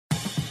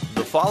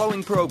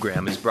following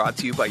program is brought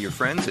to you by your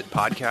friends at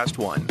Podcast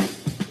One.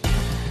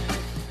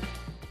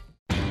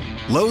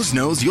 Lowe's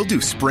knows you'll do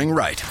spring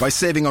right by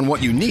saving on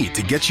what you need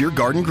to get your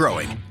garden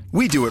growing.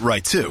 We do it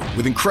right, too,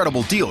 with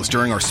incredible deals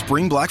during our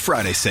Spring Black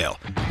Friday sale,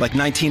 like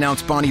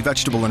 19-ounce Bonnie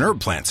vegetable and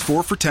herb plants,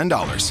 4 for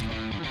 $10.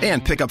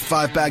 And pick up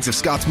 5 bags of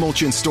Scott's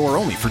Mulch in store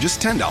only for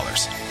just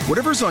 $10.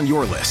 Whatever's on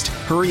your list,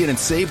 hurry in and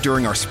save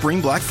during our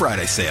Spring Black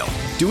Friday sale.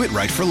 Do it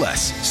right for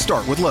less.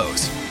 Start with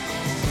Lowe's.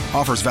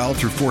 Offers valid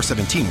through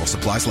 4/17 while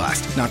supplies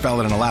last. Not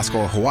valid in Alaska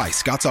or Hawaii.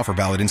 Scott's offer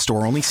valid in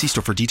store only. See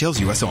store for details.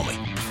 U.S. only.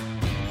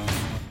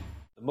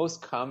 The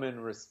most common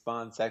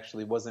response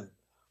actually wasn't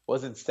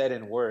said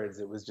in words.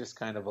 It was just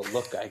kind of a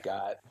look I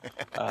got.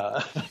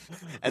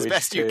 As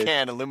best you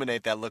can,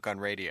 illuminate that look on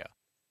radio.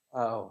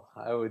 Oh,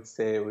 I would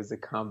say it was a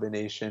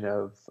combination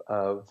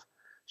of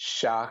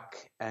shock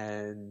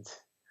and,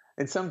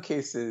 in some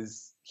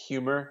cases,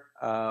 humor.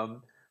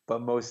 But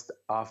most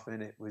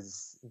often it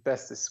was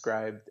best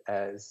described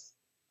as,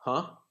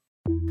 huh?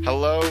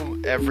 Hello,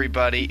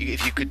 everybody.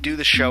 If you could do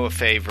the show a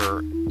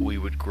favor, we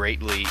would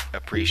greatly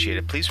appreciate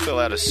it. Please fill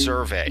out a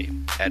survey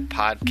at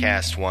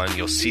Podcast One.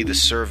 You'll see the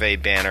survey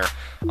banner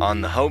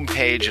on the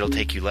homepage. It'll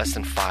take you less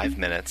than 5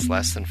 minutes,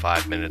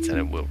 and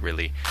it will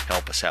really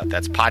help us out.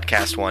 That's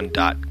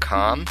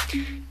podcastone.com.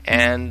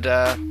 And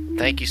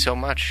thank you so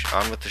much.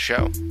 On with the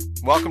show.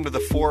 Welcome to the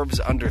Forbes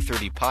Under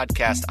 30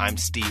 podcast. I'm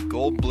Steve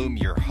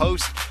Goldblum, your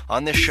host.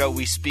 On this show,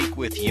 we speak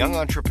with young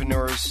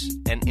entrepreneurs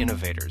and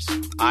innovators.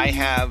 I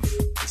have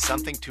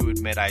something to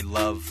admit. I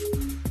love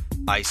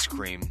ice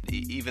cream.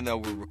 Even though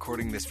we're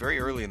recording this very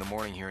early in the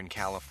morning here in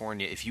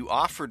California, if you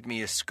offered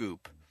me a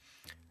scoop,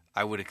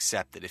 I would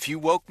accept it. If you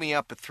woke me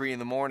up at 3 in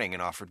the morning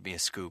and offered me a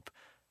scoop,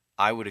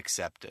 I would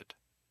accept it.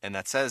 And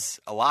that says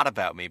a lot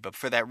about me, but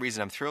for that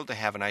reason, I'm thrilled to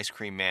have an ice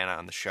cream man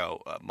on the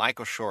show,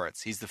 Michael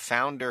Shoretz. He's the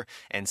founder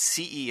and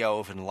CEO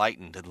of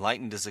Enlightened.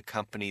 Enlightened is a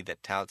company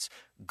that touts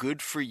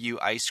good-for-you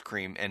ice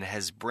cream and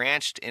has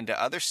branched into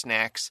other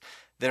snacks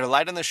that are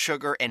light on the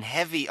sugar and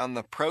heavy on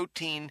the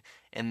protein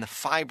and the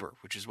fiber,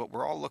 which is what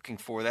we're all looking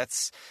for.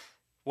 That's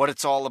what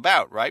it's all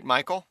about, right,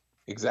 Michael?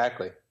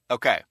 Exactly.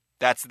 Okay,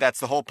 that's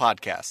the whole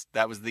podcast.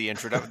 That was the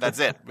introduction. That's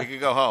it. We could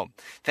go home.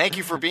 Thank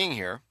you for being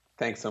here.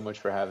 Thanks so much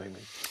for having me.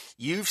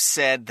 You've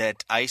said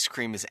that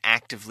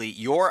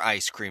your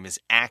ice cream is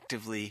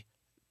actively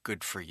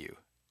good for you.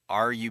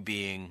 Are you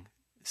being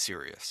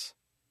serious?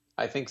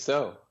 I think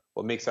so.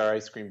 What makes our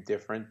ice cream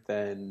different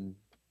than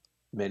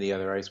many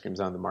other ice creams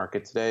on the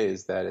market today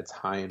is that it's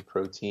high in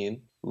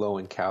protein, low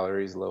in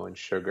calories, low in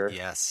sugar.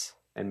 Yes.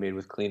 And made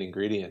with clean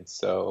ingredients.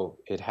 So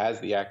it has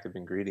the active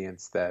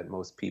ingredients that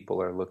most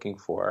people are looking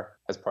for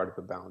as part of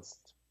a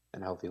balanced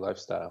and healthy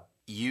lifestyle.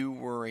 You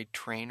were a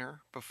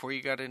trainer before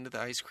you got into the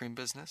ice cream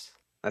business?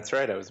 That's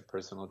right. I was a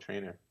personal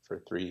trainer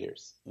for 3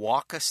 years.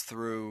 Walk us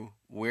through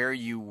where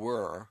you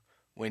were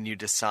when you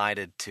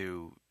decided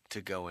to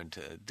go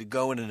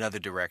in another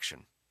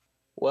direction.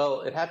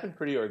 Well, it happened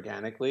pretty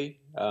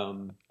organically.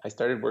 I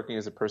started working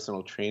as a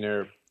personal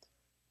trainer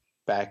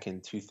back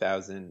in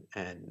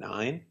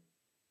 2009,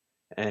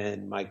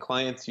 and my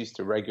clients used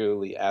to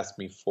regularly ask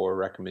me for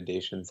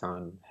recommendations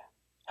on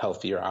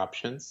healthier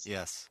options.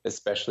 Yes,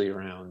 especially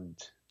around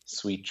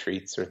sweet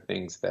treats or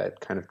things that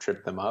kind of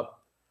trip them up.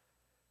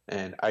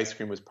 And ice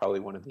cream was probably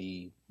one of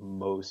the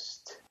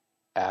most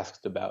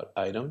asked about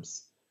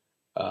items.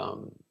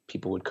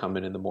 People would come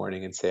in the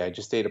morning and say, I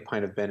just ate a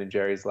pint of Ben &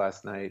 Jerry's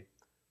last night.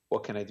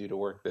 What can I do to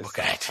work this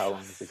out? How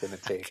long is it going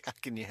to take? How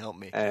can you help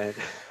me? And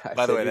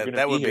by the way,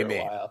 that would be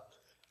me.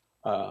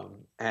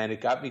 And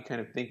it got me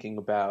kind of thinking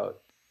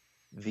about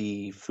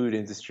the food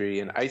industry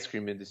and ice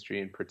cream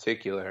industry in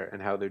particular,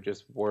 and how there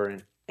just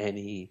weren't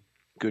any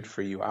good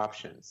for you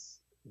options.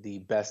 The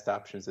best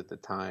options at the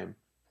time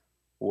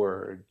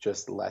were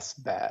just less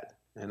bad.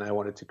 And I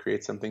wanted to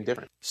create something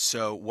different.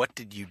 So what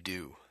did you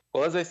do?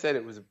 Well, as I said,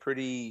 it was a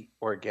pretty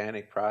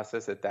organic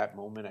process. At that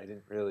moment, I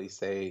didn't really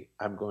say,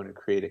 I'm going to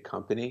create a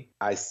company.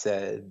 I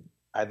said,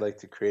 I'd like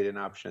to create an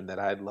option that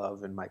I'd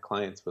love and my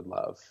clients would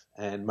love.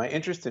 And my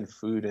interest in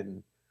food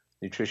and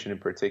nutrition in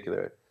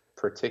particular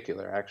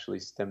actually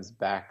stems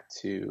back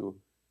to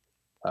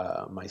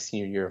my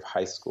senior year of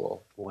high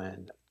school,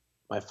 when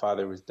my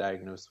father was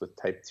diagnosed with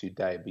type 2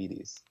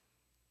 diabetes.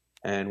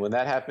 And when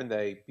that happened,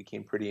 I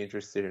became pretty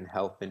interested in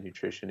health and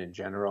nutrition in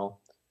general.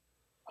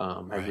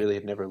 I really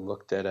had never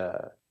looked at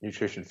a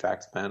nutrition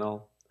facts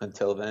panel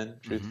until then,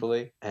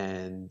 truthfully.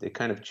 And it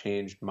kind of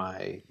changed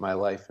my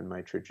life and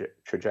my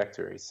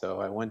trajectory. So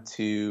I went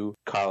to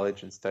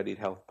college and studied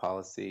health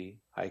policy.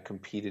 I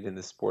competed in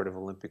the sport of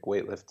Olympic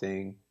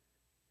weightlifting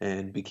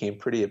and became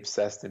pretty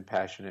obsessed and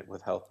passionate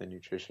with health and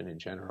nutrition in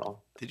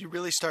general. Did you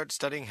really start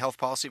studying health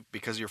policy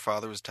because your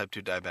father was type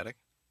 2 diabetic?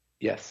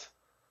 Yes.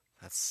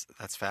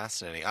 That's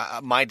fascinating.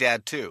 My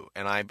dad too,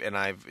 and I've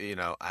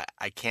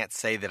I can't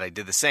say that I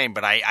did the same,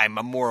 but I'm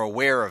more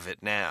aware of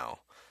it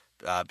now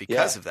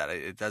because of that.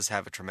 It does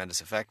have a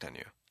tremendous effect on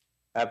you.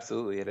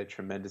 Absolutely, it had a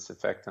tremendous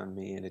effect on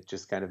me, and it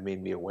just kind of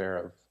made me aware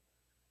of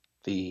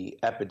the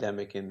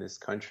epidemic in this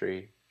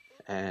country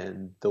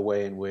and the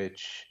way in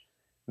which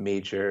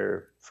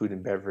major food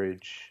and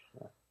beverage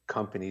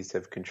companies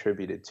have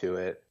contributed to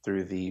it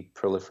through the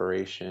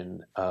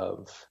proliferation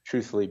of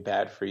truthfully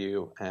bad for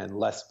you and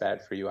less bad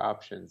for you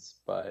options.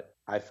 But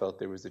I felt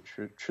there was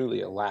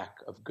truly a lack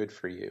of good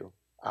for you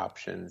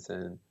options,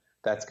 and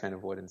that's kind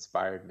of what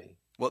inspired me.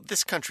 Well,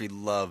 this country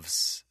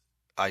loves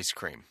ice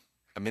cream.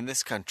 I mean,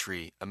 this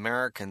country,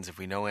 Americans, if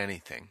we know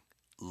anything,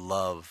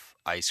 love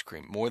ice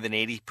cream. More than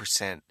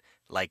 80%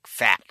 like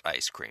fat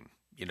ice cream.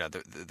 You know,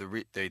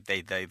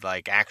 they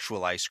like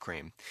actual ice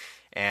cream.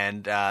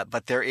 And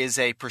but there is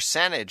a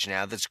percentage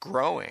now that's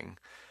growing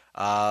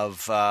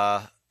of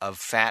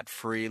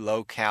fat-free,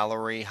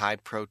 low-calorie,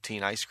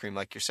 high-protein ice cream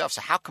like yourself.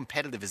 So how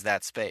competitive is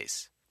that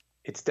space?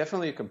 It's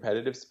definitely a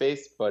competitive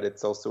space, but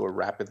it's also a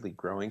rapidly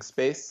growing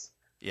space.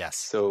 Yes.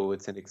 So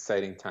it's an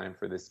exciting time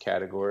for this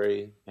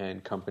category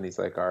and companies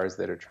like ours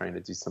that are trying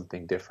to do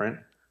something different.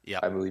 Yeah.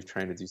 I believe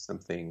trying to do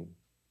something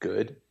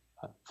good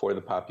for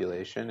the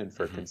population and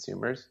for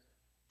consumers,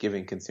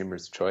 giving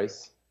consumers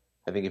choice.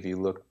 I think if you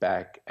look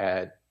back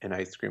at an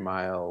ice cream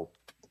aisle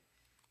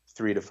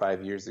 3 to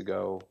 5 years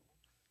ago,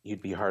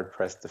 you'd be hard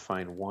pressed to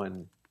find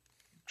one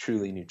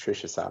truly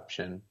nutritious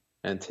option.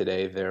 And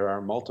today there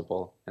are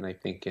multiple. And I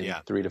think in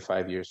 3 to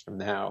 5 years from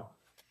now,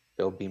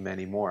 there'll be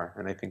many more.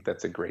 And I think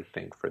that's a great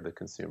thing for the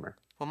consumer.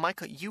 Well,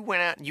 Michael, you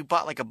went out and you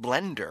bought like a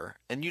blender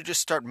and you just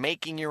start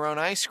making your own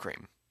ice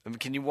cream. I mean,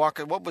 can you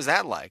what was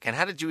that like? And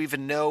how did you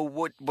even know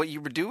what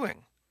you were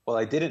doing? Well,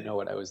 I didn't know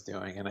what I was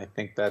doing. And I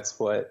think that's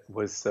what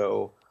was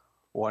so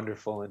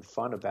wonderful and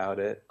fun about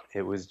it.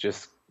 It was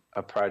just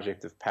a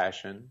project of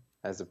passion.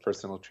 As a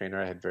personal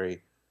trainer, I had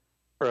very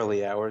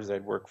early hours.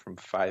 I'd work from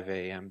 5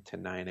 a.m. to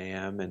 9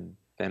 a.m. and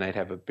then I'd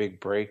have a big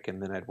break,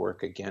 and then I'd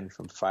work again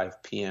from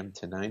 5 p.m.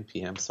 to 9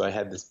 p.m. So I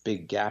had this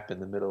big gap in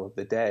the middle of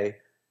the day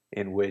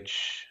in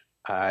which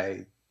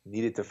I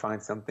needed to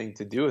find something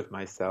to do with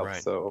myself.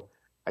 Right. So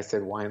I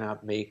said, why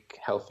not make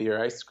healthier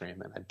ice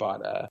cream? And I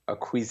bought a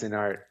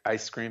Cuisinart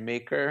ice cream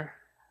maker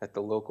at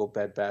the local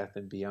Bed Bath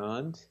 &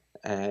 Beyond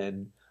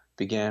and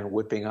began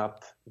whipping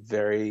up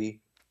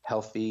very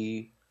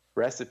healthy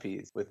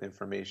recipes with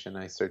information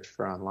I searched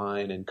for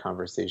online and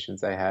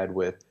conversations I had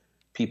with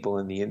people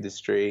in the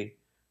industry,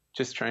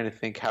 just trying to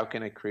think, how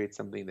can I create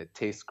something that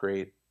tastes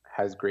great,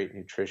 has great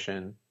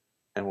nutrition,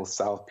 and will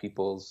solve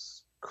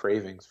people's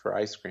cravings for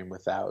ice cream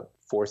without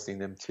forcing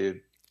them to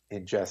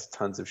ingest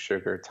tons of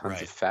sugar,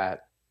 tons of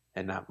fat,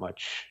 and not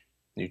much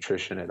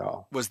nutrition at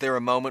all. Was there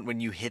a moment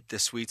when you hit the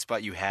sweet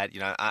spot you had?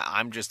 You know,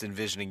 I'm just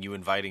envisioning you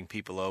inviting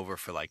people over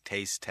for like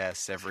taste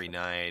tests every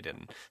night,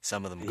 and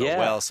some of them go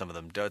well, some of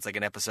them don't. It's like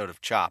an episode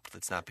of Chopped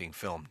that's not being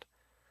filmed.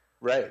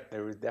 Right.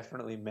 There were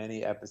definitely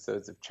many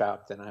episodes of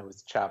Chopped, and I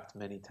was chopped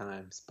many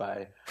times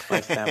by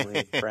my family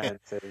and friends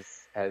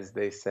as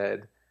they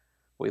said,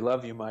 "We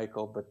love you,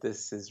 Michael, but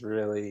this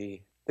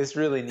really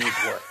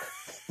needs work."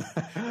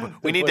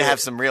 We need to have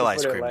some real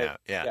ice cream now.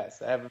 Yeah.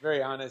 Yes. I have a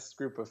very honest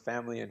group of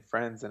family and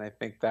friends, and I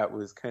think that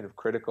was kind of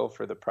critical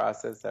for the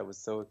process. I was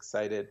so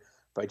excited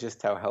by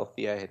just how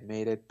healthy I had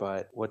made it.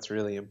 But what's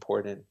really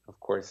important, of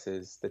course,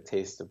 is the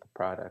taste of the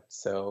product.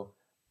 So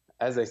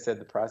as I said,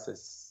 the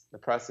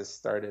process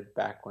started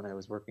back when I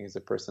was working as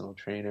a personal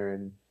trainer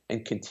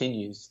and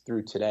continues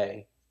through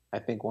today. I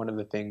think one of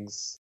the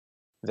things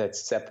that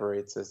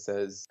separates us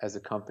as a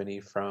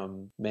company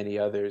from many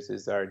others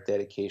is our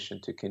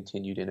dedication to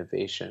continued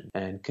innovation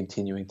and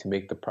continuing to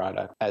make the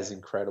product as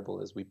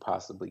incredible as we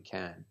possibly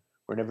can.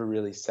 We're never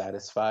really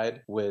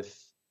satisfied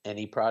with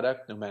any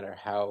product, no matter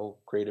how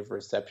great of a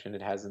reception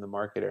it has in the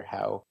market or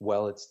how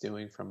well it's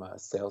doing from a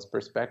sales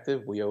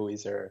perspective. We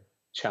always are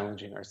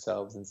challenging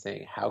ourselves and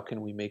saying, how can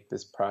we make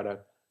this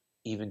product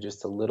even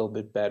just a little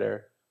bit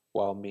better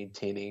while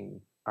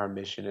maintaining our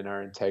mission and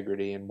our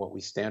integrity and what we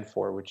stand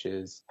for, which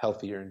is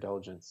healthier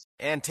indulgence.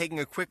 And taking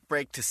a quick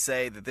break to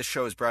say that this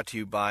show is brought to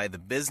you by the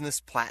Business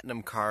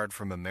Platinum Card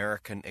from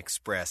American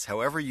Express.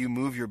 However you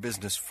move your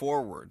business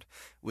forward,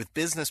 with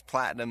Business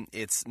Platinum,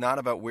 it's not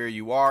about where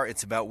you are,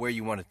 it's about where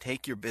you want to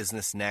take your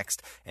business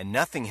next, and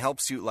nothing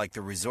helps you like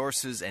the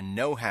resources and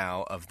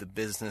know-how of the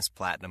Business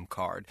Platinum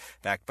Card,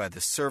 backed by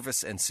the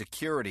service and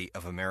security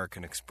of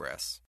American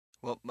Express.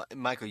 Well,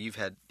 Michael, you've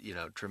had,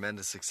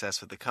 tremendous success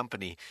with the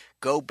company.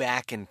 Go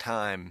back in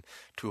time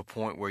to a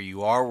point where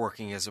you are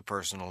working as a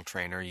personal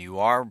trainer, you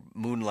are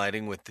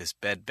moonlighting with this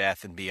Bed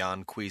Bath &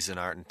 Beyond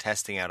Cuisinart and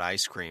testing out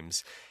ice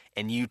creams,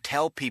 and you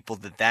tell people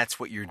that that's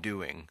what you're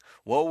doing.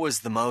 What was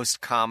the most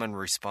common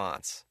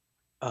response?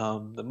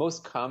 The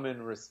most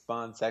common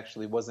response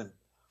actually wasn't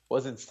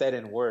said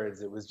in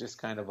words. It was just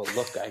kind of a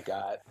look I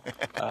got.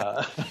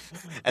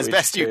 As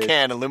best you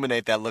can,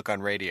 illuminate that look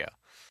on radio.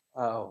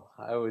 Oh,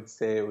 I would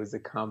say it was a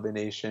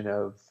combination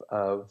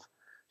of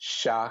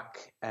shock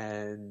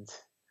and,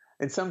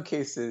 in some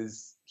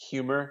cases,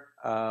 humor.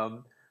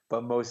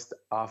 But most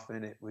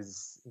often it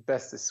was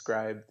best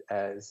described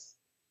as,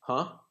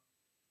 huh?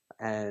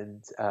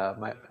 And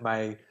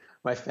my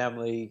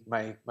family,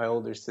 my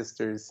older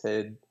sisters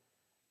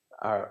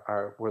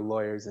were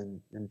lawyers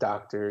and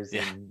doctors,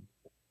 and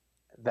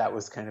that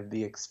was kind of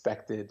the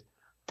expected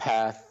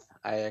path.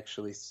 I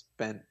actually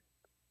spent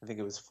I think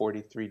it was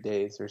 43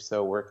 days or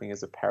so working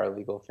as a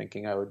paralegal,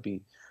 thinking I would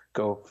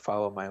go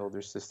follow my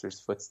older sister's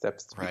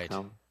footsteps to Right.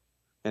 become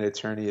an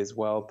attorney as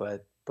well.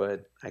 But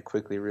I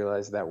quickly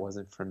realized that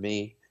wasn't for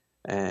me.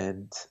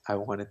 And I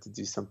wanted to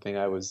do something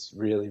I was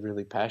really,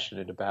 really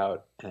passionate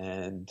about.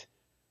 And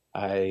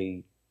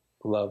I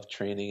loved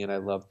training, and I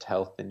loved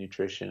health and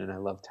nutrition, and I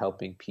loved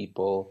helping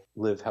people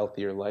live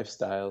healthier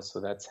lifestyles. So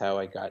that's how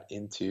I got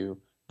into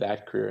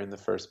that career in the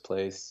first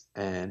place.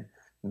 And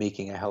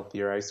making a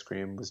healthier ice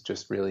cream was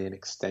just really an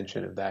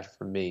extension of that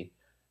for me.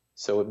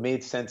 So it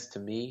made sense to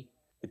me.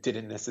 It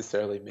didn't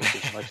necessarily make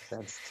as much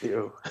sense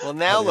to Well,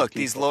 now other look,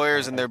 these people.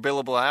 lawyers and their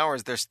billable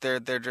hours,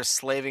 they're just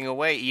slaving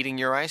away eating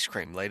your ice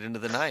cream late into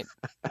the night.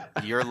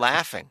 You're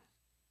laughing.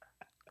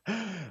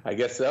 I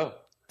guess so.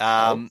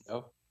 I hope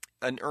so.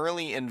 An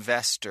early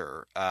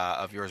investor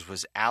of yours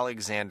was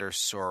Alexander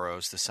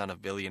Soros, the son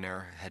of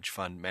billionaire hedge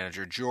fund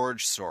manager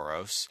George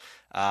Soros.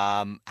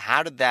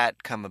 How did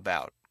that come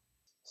about?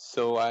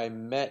 So I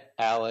met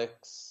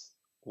Alex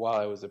while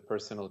I was a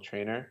personal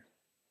trainer,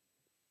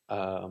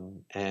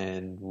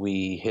 and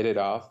we hit it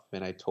off,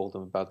 and I told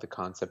him about the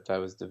concept I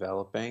was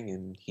developing,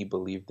 and he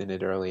believed in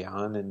it early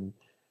on and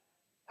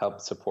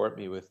helped support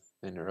me with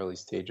an early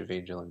stage of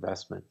angel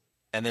investment.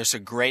 And there's a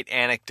great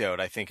anecdote,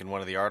 I think, in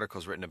one of the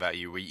articles written about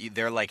you, where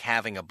they're like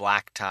having a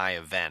black tie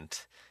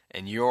event,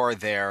 and you're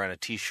there in a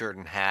T-shirt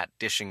and hat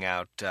dishing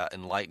out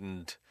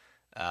Enlightened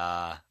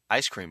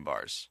ice cream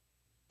bars.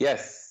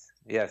 Yes.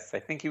 I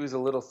think he was a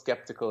little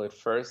skeptical at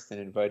first and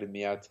invited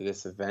me out to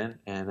this event,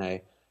 and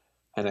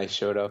I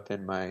showed up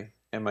in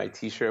my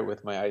T-shirt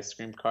with my ice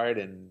cream card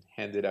and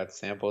handed out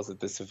samples at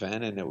this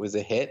event, and it was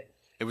a hit.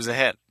 It was a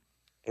hit.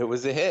 It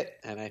was a hit,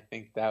 and I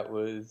think that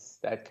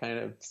kind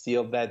of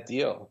sealed that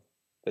deal.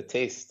 The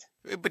taste.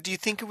 But do you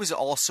think it was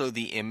also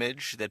the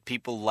image that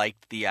people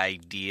liked the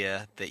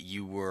idea that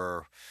you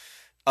were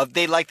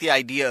they liked the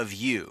idea of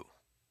you?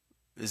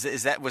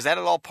 Was that at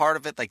all part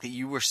of it? Like that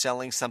you were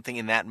selling something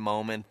in that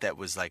moment that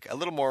was like a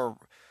little more,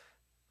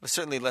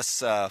 certainly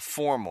less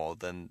formal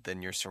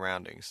than your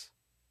surroundings?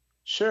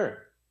 Sure.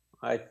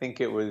 I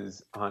think it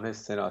was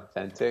honest and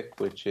authentic,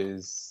 which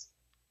is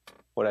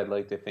what I'd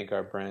like to think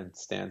our brand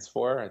stands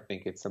for. I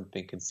think it's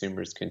something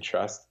consumers can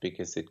trust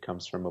because it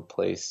comes from a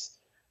place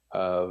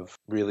of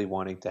really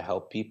wanting to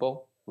help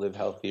people live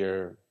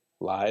healthier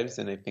lives.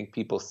 And I think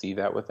people see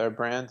that with our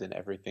brand and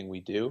everything we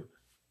do.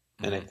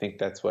 And I think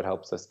that's what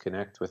helps us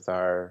connect with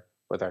our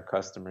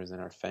customers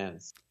and our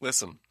fans.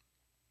 Listen,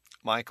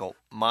 Michael,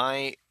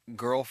 my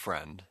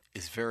girlfriend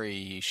is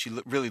she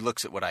really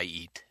looks at what I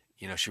eat.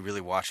 You know, she really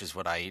watches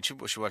what I eat. She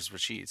watches what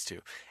she eats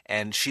too.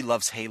 And she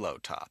loves Halo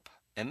Top.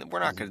 And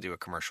we're not going to do a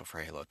commercial for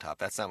Halo Top.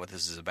 That's not what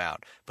this is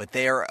about. But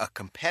they are a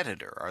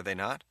competitor, are they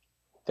not?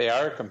 They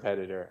are a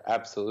competitor,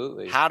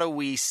 absolutely. How do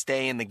we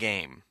stay in the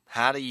game?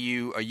 Are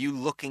you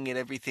looking at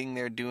everything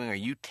they're doing? Are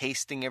you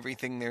tasting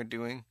everything they're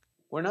doing?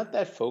 We're not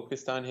that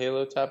focused on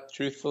Halo Top,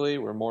 truthfully.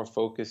 We're more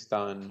focused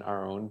on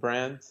our own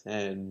brand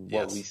and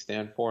what we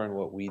stand for and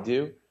what we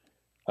do.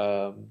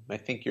 I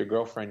think your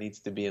girlfriend needs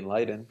to be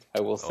enlightened.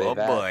 I will say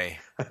that. Oh, boy.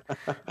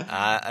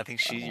 I think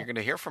you're going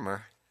to hear from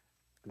her.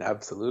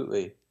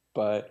 Absolutely.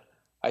 But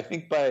I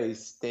think by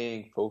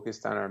staying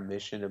focused on our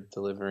mission of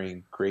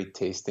delivering great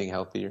tasting,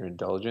 healthier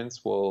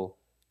indulgence, we'll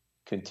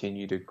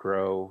continue to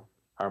grow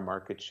our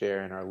market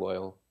share and our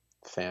loyal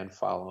fan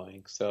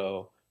following.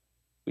 So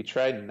we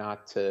try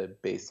not to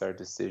base our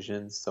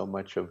decisions so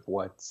much of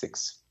what's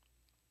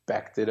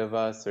expected of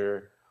us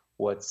or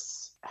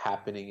what's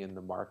happening in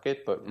the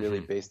market, but really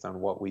based on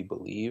what we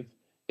believe.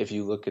 If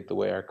you look at the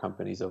way our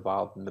company's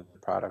evolved and the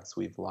products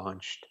we've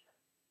launched,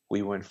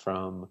 we went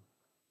from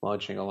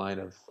launching a line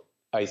of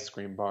ice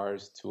cream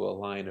bars to a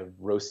line of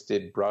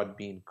roasted broad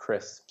bean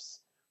crisps,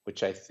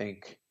 which I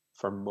think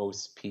for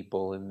most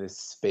people in this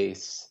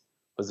space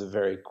was a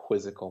very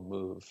quizzical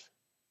move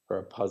or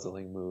a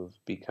puzzling move,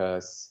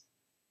 because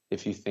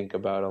if you think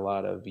about a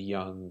lot of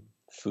young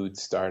food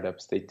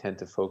startups, they tend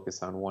to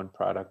focus on one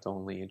product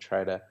only and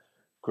try to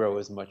grow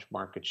as much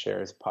market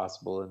share as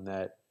possible in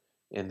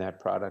that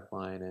product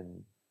line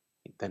and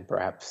then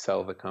perhaps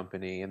sell the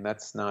company. And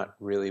that's not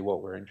really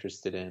what we're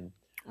interested in.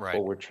 Right.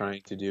 What we're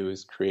trying to do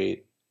is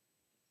create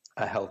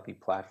a healthy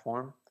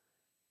platform.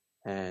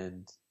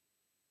 And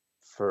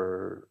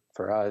for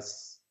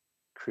us,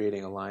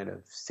 creating a line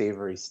of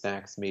savory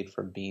snacks made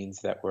from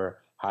beans that were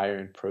higher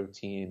in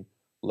protein,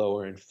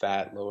 lower in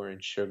fat, lower in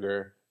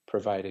sugar,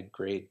 provided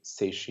great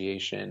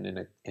satiation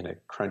in a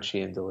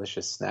crunchy and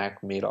delicious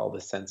snack made all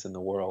the sense in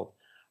the world.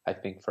 I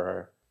think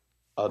for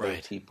other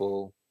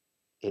people,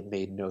 it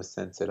made no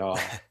sense at all.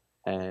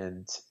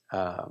 And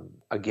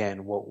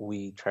again, what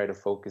we try to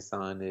focus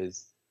on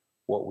is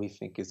what we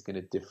think is going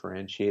to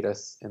differentiate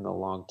us in the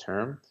long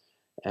term.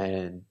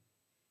 And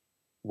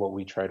what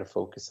we try to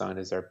focus on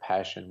is our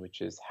passion,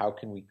 which is how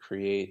can we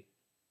create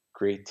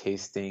great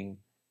tasting,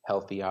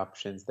 healthy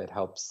options that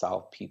help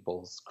solve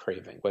people's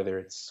craving, whether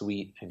it's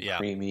sweet and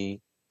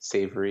creamy,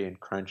 savory and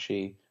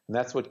crunchy. And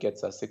that's what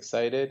gets us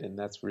excited, and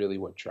that's really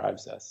what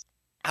drives us.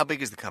 How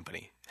big is the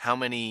company? How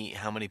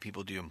many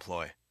people do you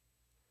employ?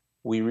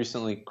 We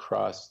recently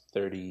crossed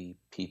 30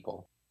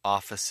 people.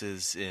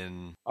 Offices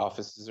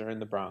are in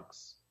the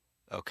Bronx.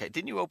 Okay.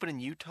 Didn't you open in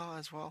Utah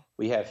as well?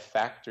 We have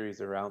factories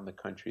around the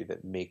country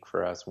that make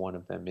for us. One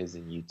of them is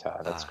in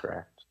Utah. That's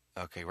correct.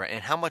 Okay, right.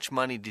 And how much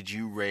money did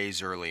you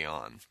raise early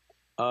on?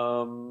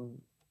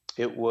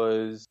 It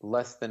was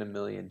less than $1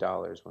 million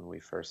when we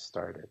first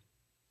started.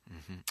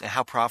 Mm-hmm. And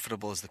how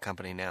profitable is the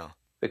company now?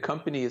 The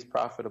company is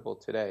profitable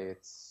today.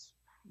 It's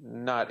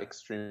not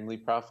extremely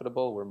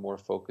profitable. We're more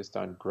focused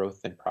on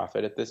growth and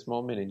profit at this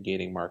moment and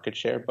gaining market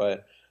share.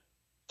 But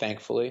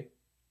thankfully,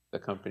 the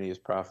company is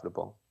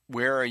profitable.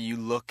 Where are you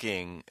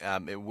looking?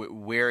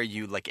 Where are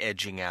you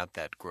edging out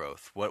that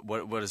growth? What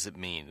does it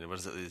mean? What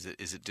is it?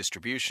 Is it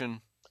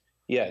distribution?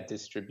 Yeah,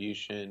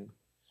 distribution.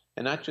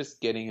 And not just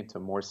getting into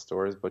more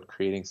stores, but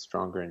creating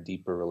stronger and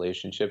deeper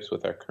relationships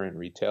with our current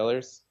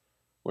retailers.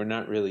 We're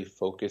not really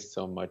focused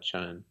so much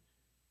on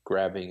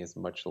grabbing as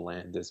much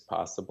land as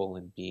possible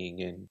and being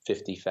in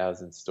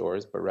 50,000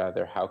 stores, but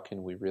rather how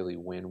can we really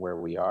win where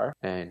we are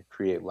and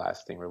create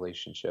lasting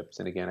relationships.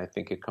 And again, I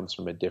think it comes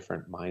from a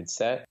different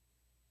mindset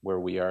where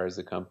we are as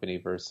a company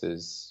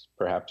versus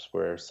perhaps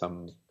where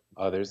some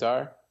others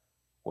are,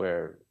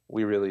 where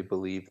we really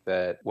believe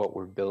that what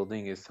we're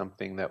building is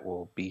something that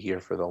will be here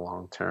for the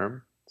long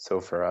term.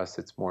 So for us,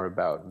 it's more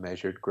about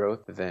measured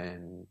growth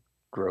than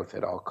growth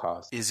at all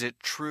costs. Is it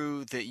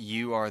true that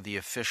you are the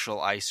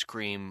official ice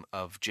cream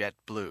of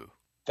JetBlue?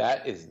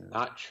 That is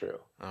not true.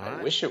 All right.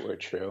 I wish it were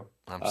true.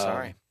 I'm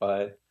sorry.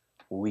 But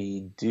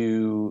we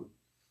do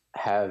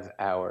have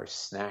our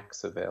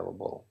snacks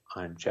available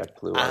on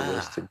JetBlue, our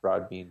roasted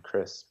broad bean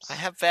crisps. I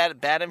have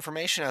bad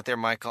information out there,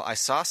 Michael. I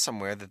saw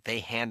somewhere that they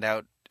hand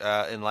out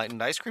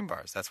Enlightened ice cream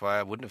bars. That's why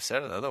I wouldn't have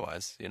said it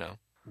otherwise,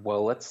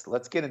 Well,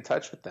 let's get in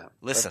touch with them.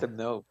 Listen, let them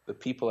know the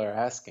people are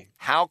asking.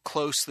 How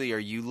closely are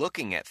you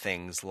looking at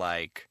things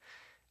like?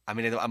 I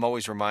mean, I'm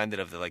always reminded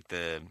of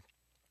it's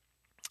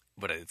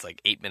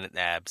 8-minute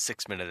abs,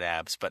 6-minute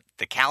abs, but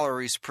the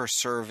calories per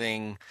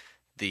serving,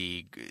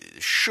 the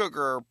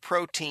sugar,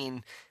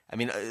 protein. I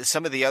mean,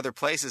 some of the other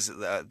places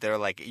they're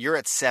like you're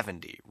at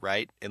 70,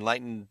 right?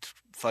 Enlightened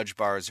fudge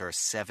bars are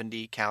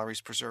 70 calories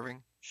per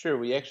serving. Sure,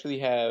 we actually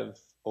have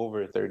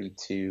over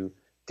 32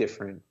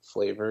 different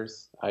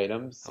flavors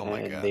items,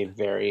 and they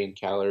vary in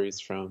calories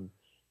from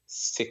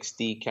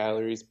 60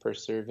 calories per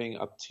serving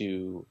up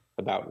to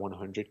about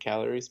 100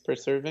 calories per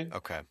serving.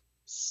 Okay.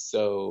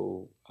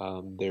 So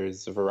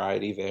there's a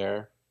variety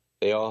there.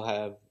 They all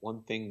have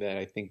one thing that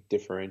I think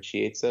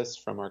differentiates us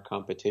from our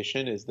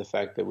competition is the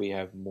fact that we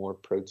have more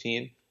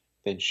protein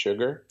than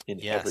sugar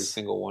in every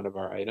single one of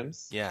our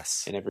items.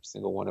 Yes. In every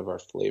single one of our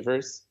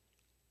flavors.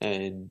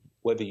 And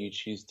whether you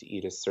choose to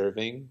eat a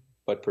serving,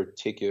 but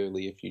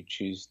particularly if you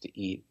choose to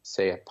eat,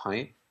 say, a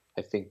pint,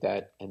 I think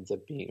that ends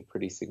up being a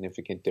pretty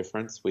significant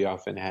difference. We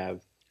often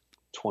have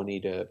 20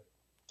 to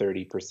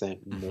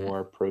 30%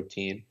 more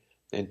protein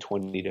and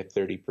 20 to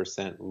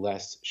 30%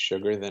 less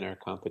sugar than our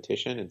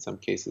competition. In some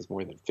cases,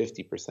 more than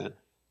 50%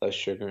 less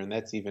sugar. And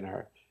that's even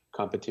our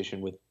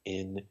competition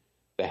within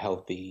the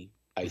healthy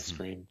ice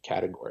cream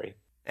category.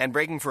 And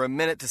breaking for a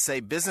minute to say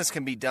business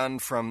can be done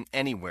from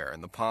anywhere, in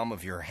the palm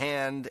of your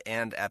hand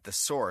and at the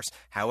source.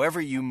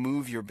 However you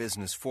move your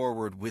business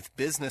forward with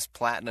Business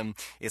Platinum,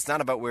 it's not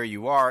about where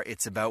you are,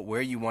 it's about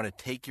where you want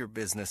to take your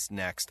business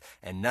next.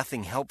 And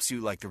nothing helps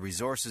you like the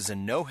resources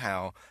and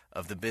know-how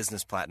of the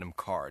Business Platinum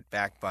card,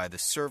 backed by the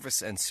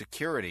service and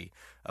security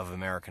of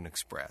American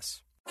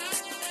Express.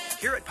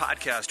 Here at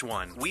Podcast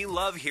One, we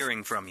love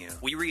hearing from you.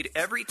 We read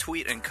every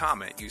tweet and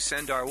comment you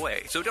send our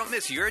way, so don't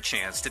miss your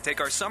chance to take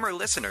our summer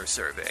listener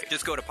survey.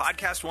 Just go to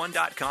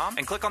podcastone.com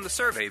and click on the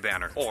survey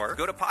banner, or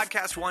go to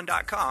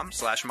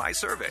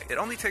podcastone.com/mysurvey. It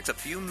only takes a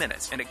few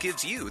minutes, and it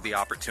gives you the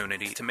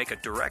opportunity to make a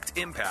direct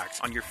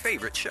impact on your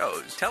favorite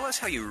shows. Tell us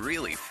how you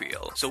really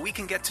feel, so we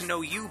can get to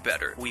know you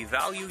better. We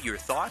value your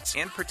thoughts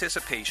and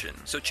participation,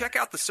 so check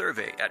out the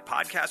survey at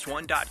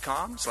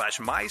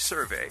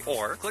podcastone.com/mysurvey,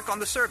 or click on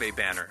the survey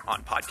banner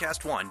on podcastone.com.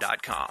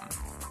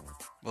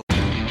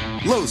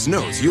 Lowe's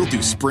knows you'll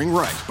do spring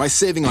right by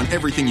saving on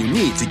everything you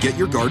need to get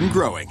your garden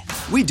growing.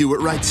 We do it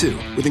right too,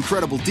 with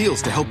incredible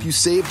deals to help you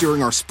save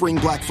during our Spring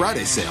Black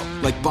Friday sale,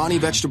 like Bonnie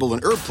vegetable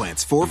and herb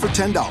plants, 4 for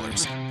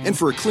 $10. And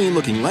for a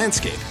clean-looking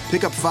landscape,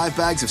 pick up 5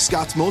 bags of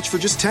Scott's mulch for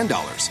just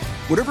 $10.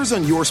 Whatever's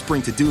on your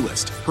spring to-do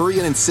list, hurry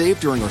in and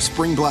save during our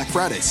Spring Black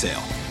Friday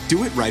sale.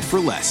 Do it right for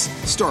less.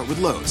 Start with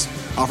Lowe's.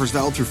 Offers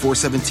valid through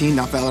 4/17,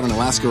 not valid on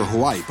Alaska or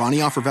Hawaii.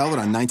 Bonnie offer valid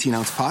on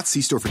 19-ounce pots.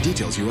 See store for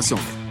details, U.S.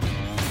 only.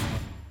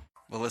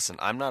 Well, listen,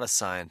 I'm not a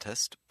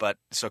scientist, but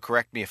so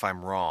correct me if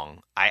I'm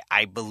wrong.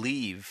 I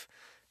believe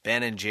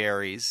Ben &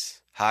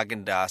 Jerry's,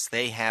 Haagen-Dazs,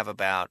 they have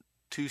about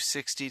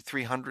 260,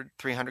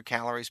 300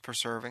 calories per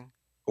serving.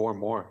 Or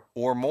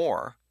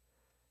more.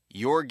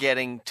 You're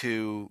getting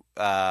to,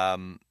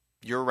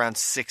 you're around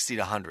 60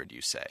 to 100,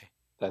 you say.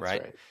 That's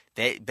right.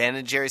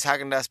 Ben & Jerry's,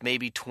 Haagen-Dazs,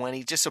 maybe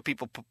 20, just so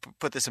people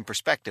put this in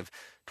perspective,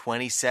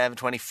 27,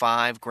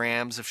 25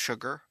 grams of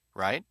sugar,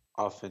 right?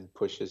 Often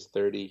pushes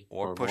 30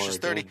 or pushes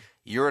more 30. again.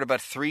 You're at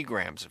about 3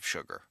 grams of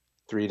sugar.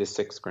 3 to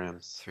 6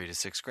 grams. 3 to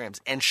 6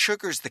 grams. And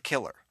sugar's the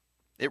killer.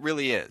 It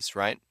really is,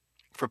 right?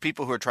 For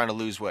people who are trying to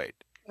lose weight.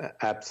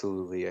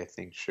 Absolutely. I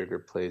think sugar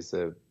plays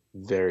a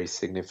very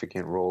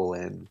significant role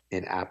in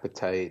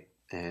appetite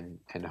and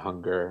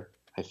hunger.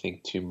 I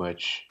think too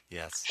much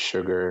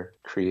sugar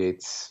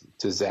creates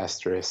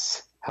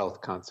disastrous health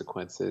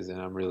consequences,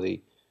 and I'm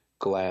really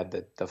glad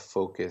that the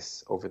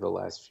focus over the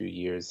last few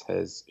years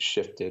has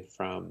shifted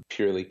from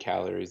purely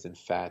calories and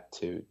fat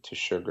to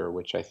sugar,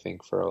 which I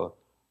think for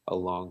a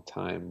long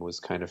time was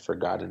kind of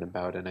forgotten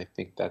about. And I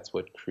think that's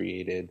what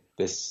created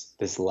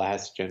this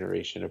last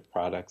generation of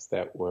products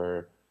that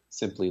were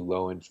simply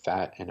low in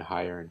fat and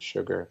higher in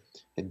sugar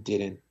and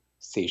didn't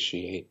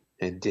satiate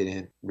and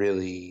didn't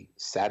really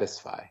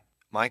satisfy.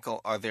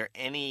 Michael, are there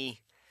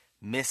any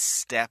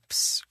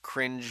missteps,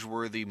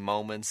 cringeworthy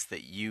moments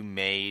that you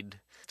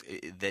made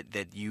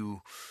that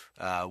you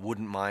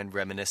wouldn't mind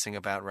reminiscing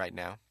about right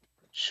now?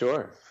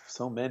 Sure.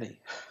 So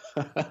many.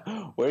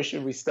 Where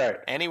should we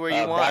start? Anywhere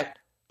you want.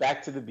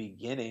 Back to the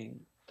beginning.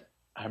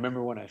 I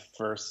remember when I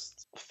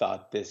first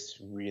thought this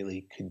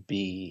really could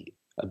be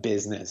a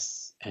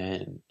business,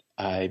 and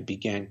I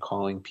began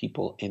calling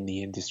people in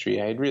the industry.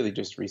 I had really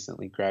just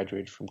recently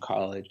graduated from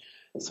college.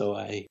 So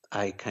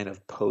I kind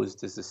of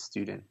posed as a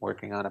student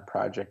working on a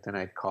project, and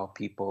I'd call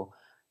people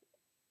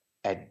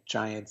at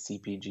giant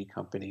CPG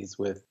companies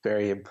with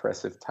very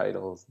impressive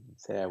titles and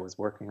say I was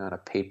working on a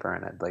paper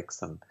and I'd like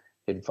some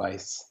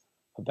advice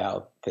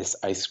about this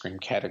ice cream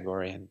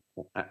category. And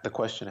the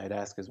question I'd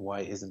ask is,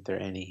 why isn't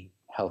there any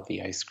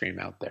healthy ice cream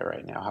out there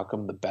right now? How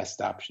come the best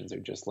options are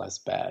just less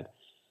bad?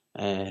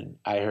 And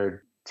I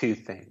heard two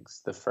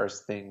things. The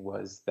first thing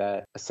was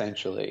that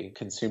essentially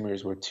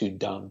consumers were too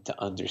dumb to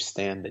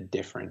understand the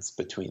difference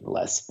between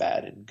less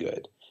bad and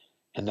good.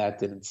 And that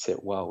didn't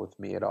sit well with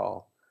me at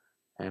all.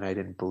 And I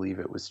didn't believe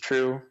it was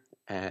true.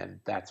 And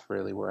that's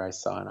really where I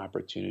saw an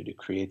opportunity to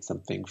create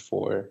something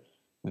for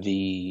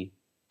the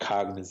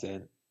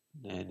cognizant,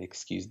 and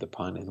excuse the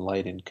pun,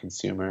 enlightened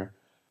consumer.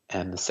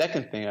 And the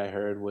second thing I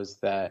heard was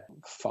that,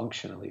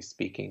 functionally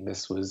speaking,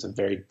 this was a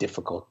very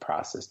difficult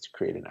process to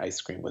create an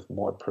ice cream with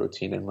more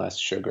protein and less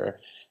sugar,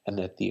 and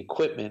that the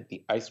equipment,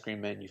 the ice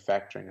cream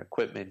manufacturing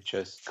equipment,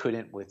 just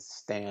couldn't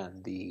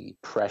withstand the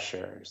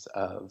pressures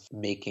of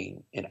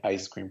making an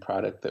ice cream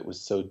product that was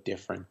so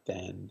different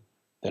than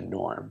the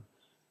norm.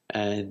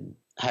 And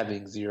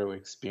having zero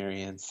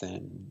experience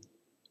and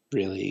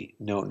really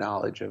no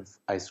knowledge of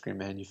ice cream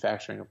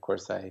manufacturing, of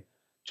course, I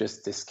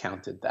just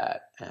discounted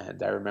that.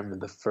 And I remember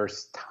the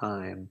first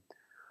time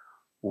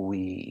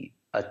we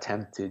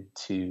attempted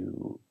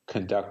to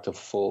conduct a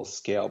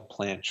full-scale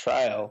plant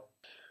trial,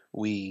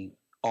 we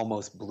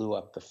almost blew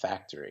up the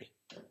factory.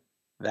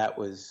 That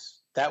was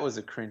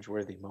a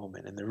cringeworthy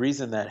moment. And the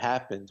reason that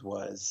happened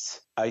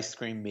was ice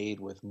cream made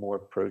with more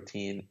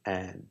protein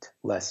and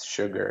less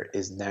sugar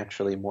is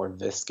naturally more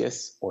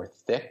viscous or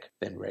thick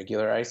than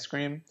regular ice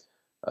cream.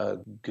 A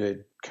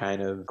good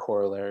kind of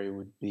corollary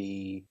would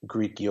be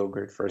Greek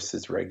yogurt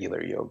versus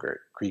regular yogurt.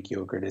 Greek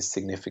yogurt is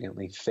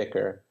significantly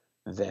thicker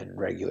than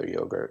regular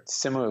yogurt.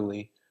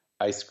 Similarly,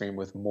 ice cream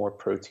with more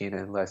protein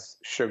and less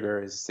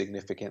sugar is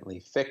significantly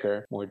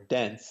thicker, more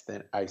dense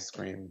than ice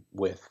cream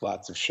with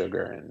lots of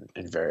sugar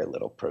and very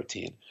little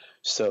protein.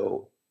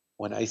 So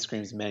when ice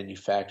cream is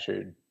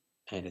manufactured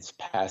and it's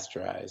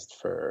pasteurized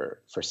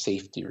for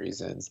safety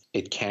reasons,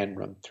 it can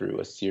run through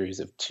a series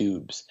of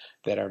tubes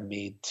that are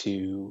made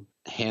to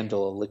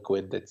handle a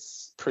liquid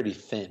that's pretty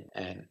thin.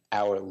 And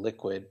our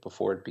liquid,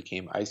 before it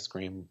became ice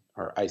cream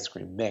or ice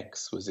cream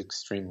mix, was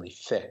extremely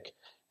thick.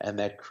 And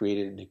that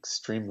created an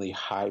extremely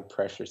high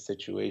pressure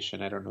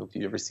situation. I don't know if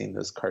you've ever seen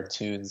those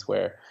cartoons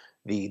where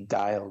the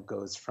dial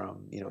goes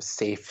from,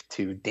 safe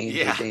to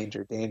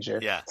danger, danger.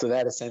 Yeah. So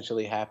that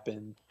essentially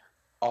happened.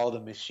 All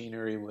the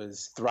machinery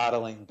was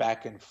throttling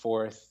back and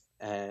forth,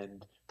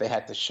 and they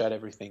had to shut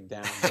everything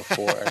down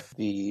before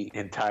the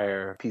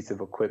entire piece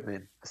of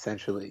equipment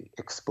essentially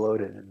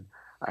exploded. And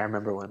I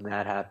remember when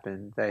that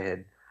happened,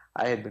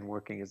 I had been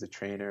working as a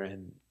trainer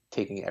and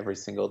taking every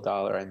single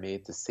dollar I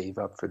made to save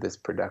up for this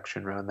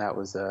production run. That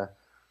was a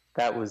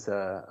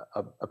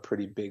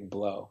pretty big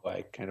blow.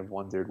 I kind of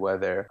wondered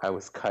whether I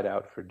was cut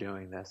out for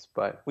doing this,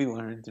 but we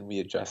learned and we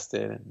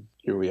adjusted, and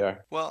here we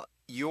are. Well,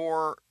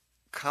 your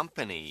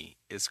company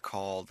is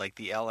called, like,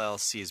 the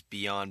LLC is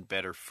Beyond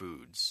Better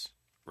Foods,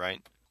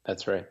 right?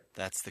 That's right.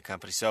 That's the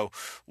company. So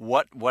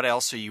what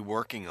else are you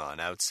working on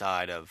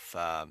outside of,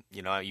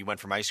 you went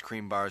from ice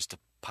cream bars to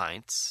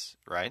pints,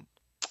 right?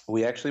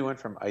 We actually went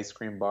from ice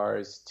cream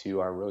bars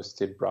to our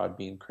roasted broad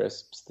bean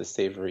crisps, the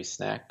savory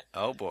snack.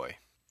 Oh, boy.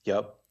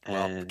 Yep.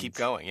 Well, and keep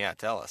going. Yeah,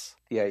 tell us.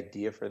 The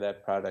idea for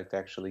that product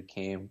actually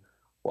came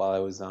while I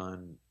was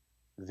on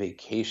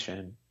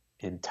vacation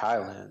in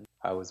Thailand.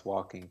 I was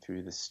walking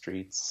through the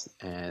streets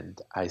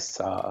and I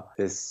saw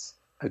this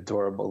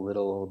adorable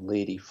little old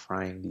lady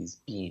frying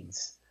these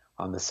beans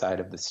on the side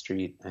of the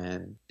street.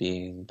 And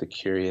being the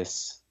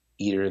curious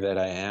eater that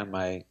I am,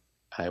 I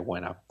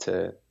went up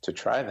to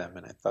try them,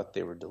 and I thought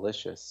they were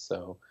delicious.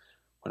 So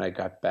when I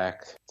got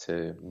back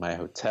to my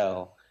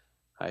hotel,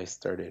 I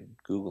started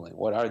Googling,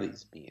 what are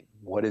these beans?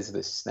 What is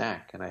this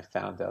snack? And I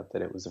found out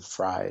that it was a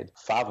fried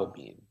fava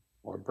bean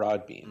or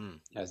broad bean,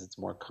 as it's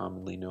more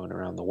commonly known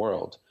around the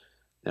world.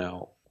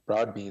 Now,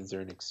 broad beans are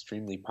an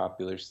extremely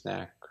popular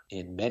snack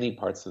in many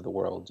parts of the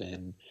world,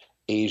 in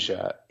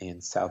Asia,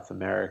 in South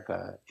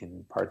America,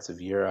 in parts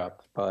of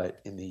Europe. But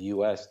in the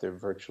US, they're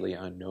virtually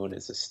unknown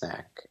as a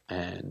snack.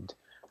 And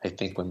I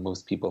think when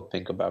most people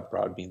think about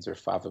broad beans or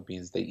fava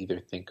beans, they either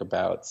think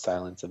about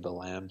Silence of the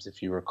Lambs,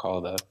 if you recall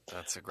the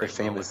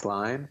famous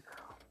line,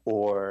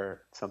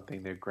 or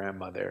something their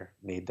grandmother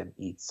made them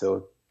eat.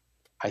 So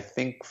I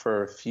think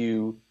for a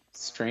few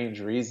strange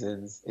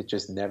reasons, it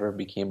just never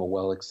became a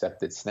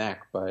well-accepted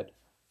snack. But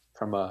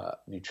from a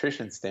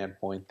nutrition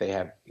standpoint, they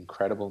have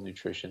incredible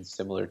nutrition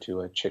similar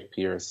to a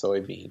chickpea or a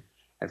soybean.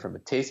 And from a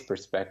taste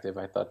perspective,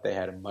 I thought they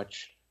had a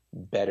much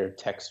better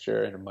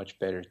texture and a much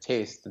better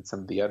taste than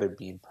some of the other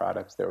bean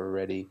products that were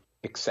already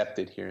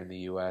accepted here in the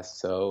US.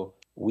 So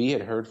we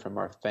had heard from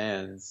our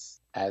fans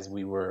as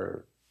we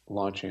were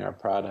launching our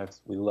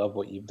products, we love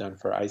what you've done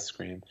for ice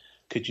cream.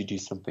 Could you do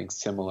something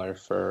similar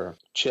for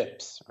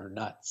chips or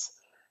nuts?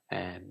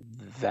 And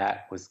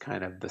that was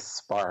kind of the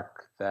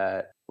spark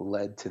that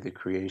led to the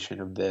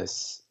creation of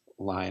this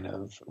line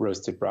of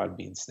roasted broad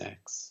bean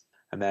snacks.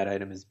 And that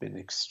item has been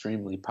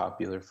extremely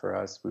popular for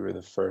us. We were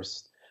the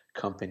first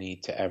company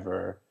to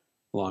ever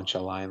launch a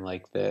line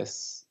like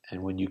this.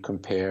 And when you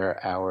compare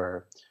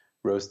our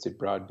roasted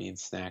broad bean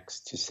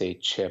snacks to, say,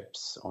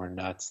 chips or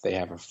nuts, they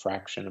have a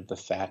fraction of the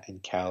fat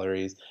and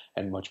calories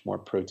and much more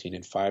protein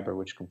and fiber,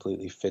 which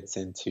completely fits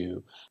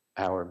into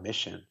our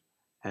mission.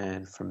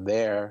 And from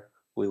there,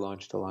 we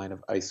launched a line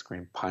of ice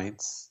cream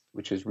pints,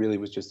 which was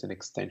just an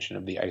extension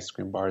of the ice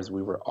cream bars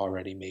we were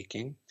already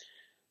making.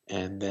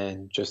 And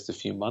then just a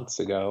few months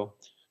ago,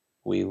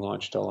 we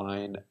launched a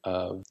line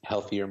of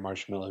healthier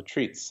marshmallow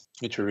treats,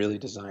 which are really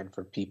designed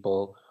for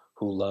people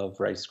who love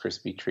Rice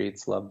Krispie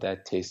treats, love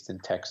that taste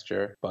and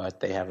texture, but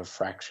they have a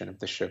fraction of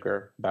the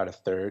sugar, about a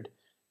third,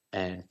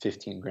 and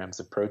 15 grams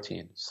of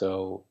protein.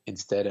 So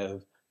instead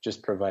of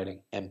just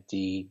providing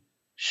empty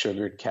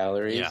sugared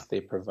calories, they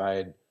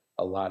provide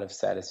a lot of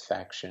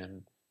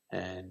satisfaction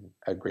and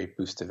a great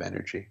boost of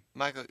energy.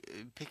 Michael,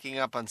 picking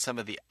up on some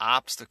of the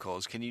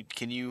obstacles, can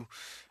you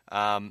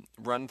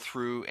run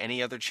through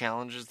any other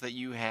challenges that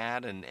you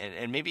had,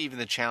 and maybe even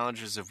the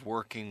challenges of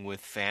working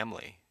with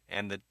family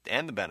and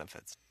the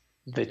benefits?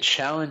 The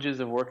challenges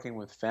of working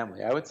with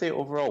family. I would say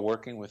overall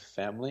working with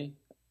family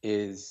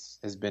has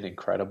been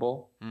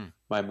incredible.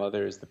 My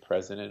mother is the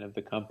president of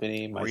the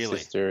company. My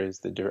sister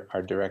is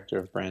our director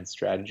of brand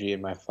strategy,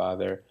 and my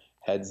father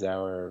heads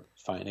our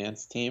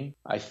finance team.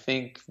 I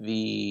think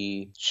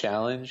the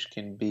challenge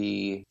can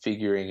be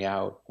figuring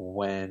out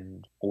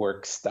when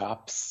work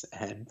stops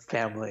and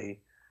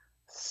family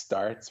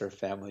starts, or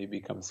family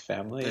becomes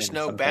family. There's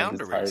no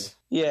boundaries.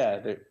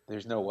 Yeah,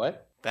 there's no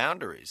what?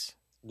 Boundaries.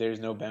 There's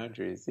no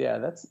boundaries. Yeah,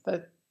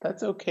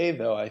 that's okay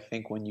though. I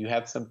think when you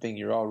have something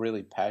you're all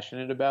really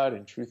passionate about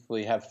and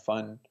truthfully have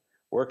fun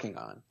working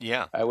on.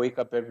 Yeah. I wake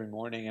up every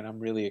morning and I'm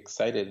really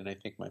excited, and I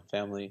think my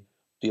family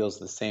feels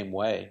the same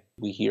way.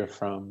 We hear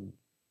from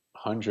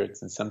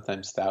hundreds and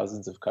sometimes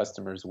thousands of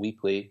customers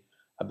weekly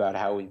about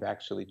how we've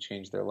actually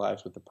changed their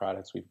lives with the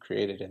products we've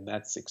created, and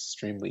that's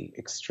extremely,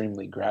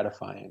 extremely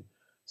gratifying.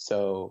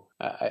 So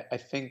I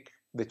think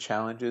the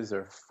challenges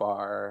are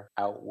far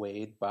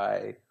outweighed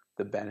by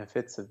the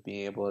benefits of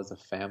being able, as a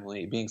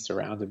family, being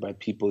surrounded by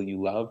people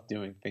you love,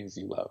 doing things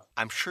you love.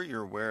 I'm sure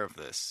you're aware of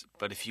this,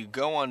 but if you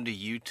go onto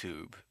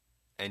YouTube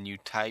and you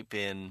type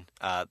in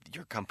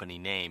your company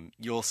name,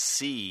 you'll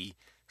see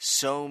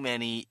so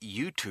many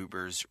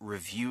YouTubers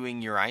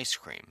reviewing your ice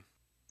cream.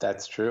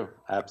 That's true.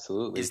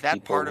 Absolutely. Is that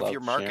people part of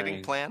your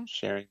marketing plan?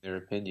 Sharing their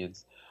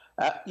opinions.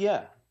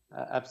 Yeah,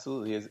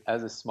 absolutely.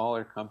 As a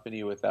smaller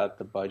company without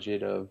the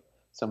budget of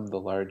some of the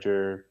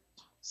larger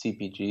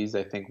CPGs,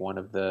 I think one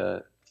of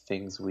the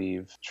things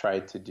we've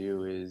tried to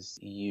do is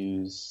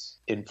use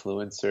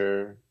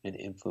influencer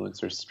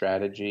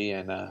strategy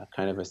and a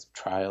kind of a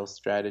trial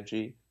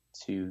strategy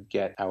to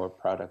get our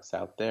products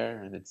out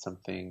there. And it's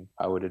something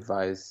I would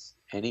advise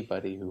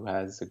anybody who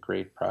has a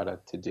great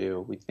product to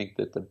do. We think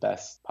that the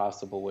best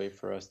possible way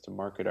for us to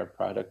market our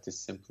product is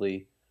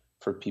simply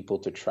for people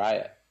to try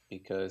it,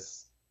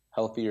 because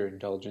healthier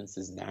indulgence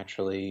is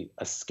naturally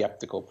a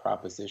skeptical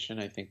proposition.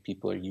 I think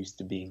people are used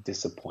to being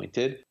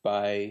disappointed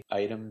by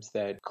items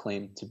that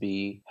claim to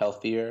be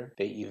healthier.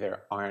 They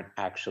either aren't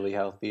actually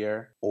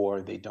healthier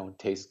or they don't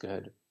taste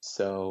good.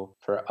 So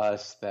for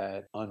us,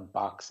 that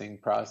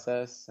unboxing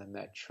process and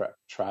that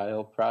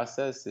trial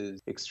process is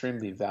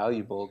extremely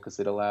valuable, because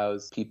it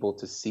allows people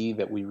to see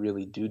that we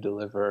really do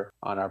deliver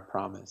on our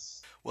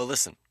promise. Well,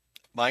 listen,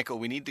 Michael,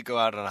 we need to go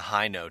out on a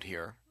high note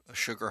here. A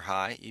sugar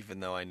high, even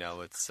though I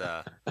know it's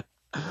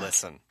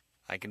listen,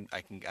 I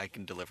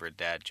can deliver a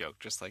dad joke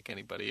just like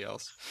anybody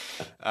else.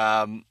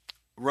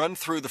 Run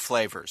through the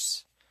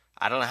flavors.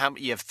 I don't know how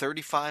many. You have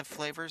 35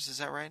 flavors, is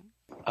that right?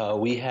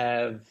 We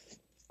have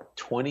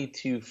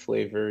 22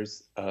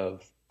 flavors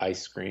of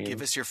ice cream.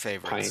 Give us your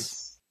favorites.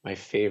 Pints. My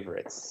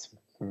favorites.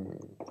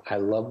 I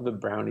love the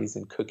brownies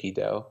and cookie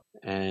dough,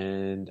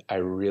 and I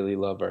really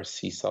love our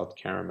sea salt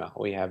caramel.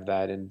 We have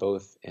that in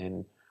both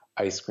an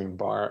ice cream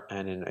bar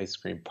and an ice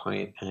cream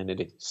pint, and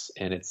it's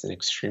an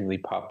extremely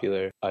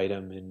popular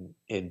item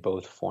in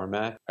both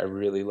format. I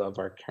really love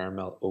our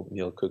caramel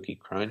oatmeal cookie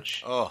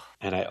crunch. Oh,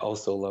 and I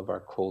also love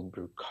our cold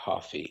brew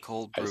coffee.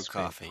 Cold brew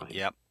coffee. Pint.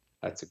 Yep.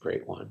 That's a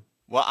great one.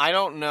 Well, I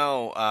don't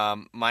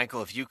know,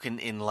 Michael, if you can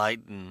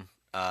enlighten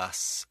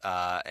us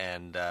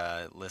and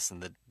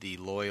listen, the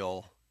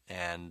loyal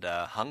and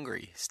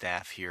hungry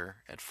staff here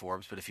at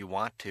Forbes. But if you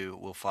want to,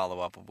 we'll follow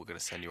up, and we're going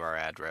to send you our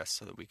address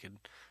so that we can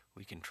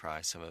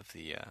try some of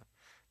the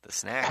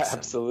snacks.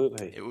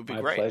 Absolutely, it would be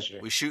My great. pleasure.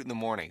 We shoot in the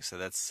morning, so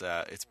that's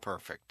it's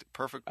perfect.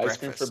 Perfect ice breakfast.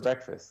 cream for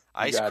breakfast.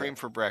 Ice cream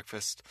for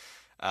breakfast.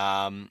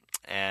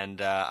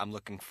 And I'm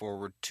looking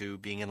forward to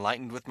being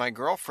enlightened with my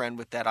girlfriend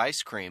with that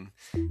ice cream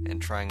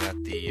and trying out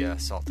the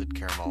salted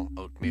caramel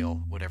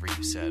oatmeal, whatever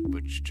you said,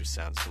 which just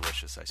sounds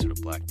delicious. I sort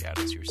of blacked out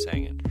as you were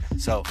saying it.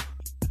 So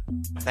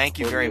thank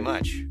you very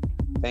much.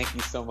 Thank you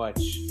so much.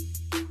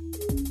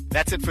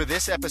 That's it for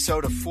this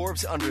episode of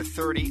Forbes Under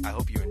 30. I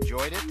hope you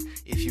enjoyed it.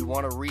 If you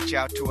want to reach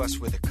out to us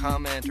with a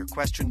comment or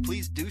question,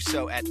 please do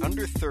so at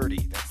under 30.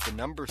 That's the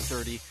number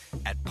 30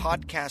 at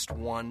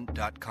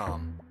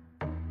podcast1.com.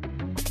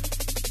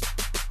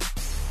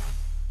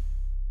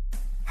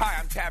 Hi,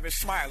 I'm Tavis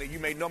Smiley. You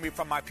may know me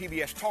from my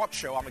PBS talk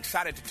show. I'm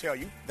excited to tell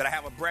you that I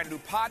have a brand new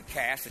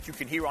podcast that you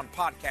can hear on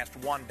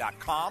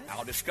podcast1.com.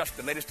 I'll discuss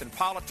the latest in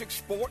politics,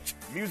 sports,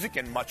 music,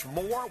 and much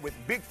more with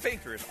big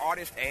thinkers,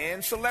 artists,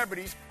 and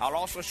celebrities. I'll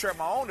also share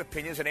my own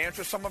opinions and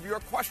answer some of your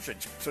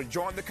questions. So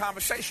join the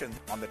conversation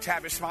on the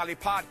Tavis Smiley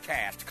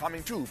podcast,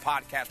 coming to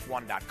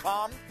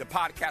podcast1.com, the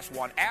Podcast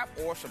One app,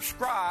 or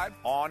subscribe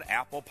on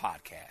Apple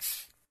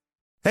Podcasts.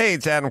 Hey,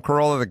 it's Adam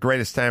Carolla. The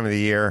greatest time of the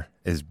year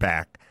is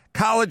back.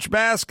 College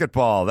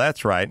basketball.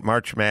 That's right.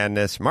 March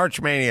Madness,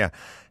 March Mania,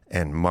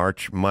 and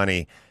March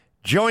Money.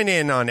 Join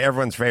in on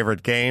everyone's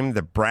favorite game,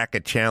 the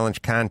Bracket Challenge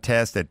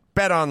contest at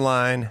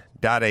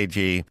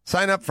betonline.ag.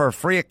 Sign up for a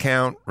free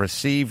account,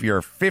 receive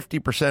your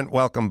 50%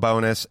 welcome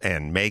bonus,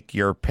 and make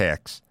your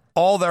picks.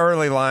 All the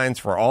early lines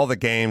for all the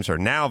games are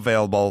now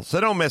available, so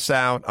don't miss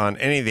out on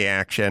any of the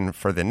action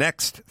for the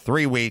next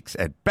 3 weeks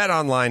at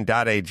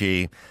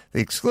betonline.ag, the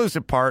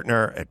exclusive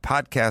partner at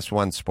Podcast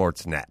One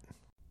Sports Net.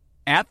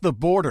 At the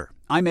border,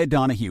 I'm Ed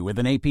Donahue with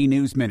an AP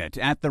News Minute.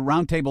 At the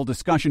roundtable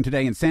discussion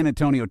today in San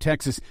Antonio,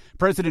 Texas,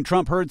 President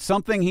Trump heard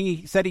something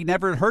he said he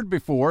never heard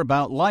before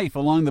about life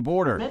along the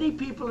border. Many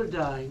people are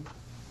dying,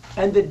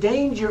 and the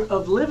danger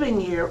of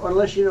living here,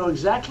 unless you know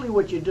exactly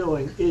what you're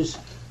doing, is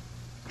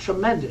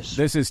tremendous.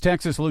 This is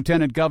Texas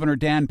Lieutenant Governor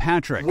Dan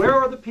Patrick. Where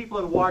are the people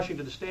in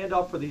Washington to stand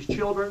up for these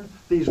children,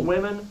 these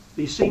women,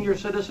 these senior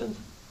citizens?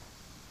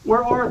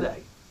 Where are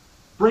they?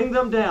 Bring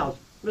them down.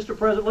 Mr.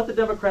 President, let the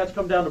Democrats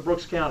come down to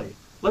Brooks County.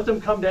 Let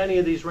them come to any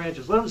of these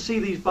ranches. Let them see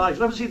these bodies.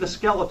 Let them see the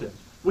skeletons.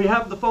 We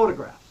have the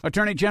photographs.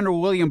 Attorney General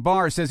William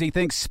Barr says he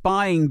thinks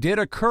spying did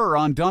occur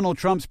on Donald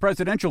Trump's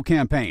presidential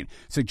campaign,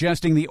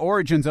 suggesting the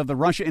origins of the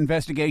Russia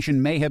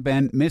investigation may have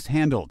been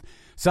mishandled.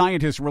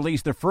 Scientists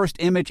released the first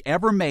image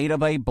ever made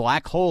of a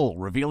black hole,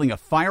 revealing a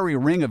fiery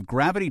ring of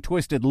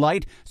gravity-twisted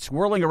light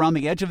swirling around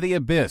the edge of the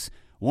abyss.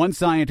 One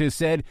scientist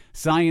said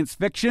science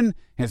fiction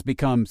has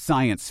become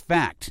science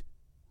fact.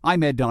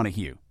 I'm Ed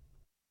Donahue.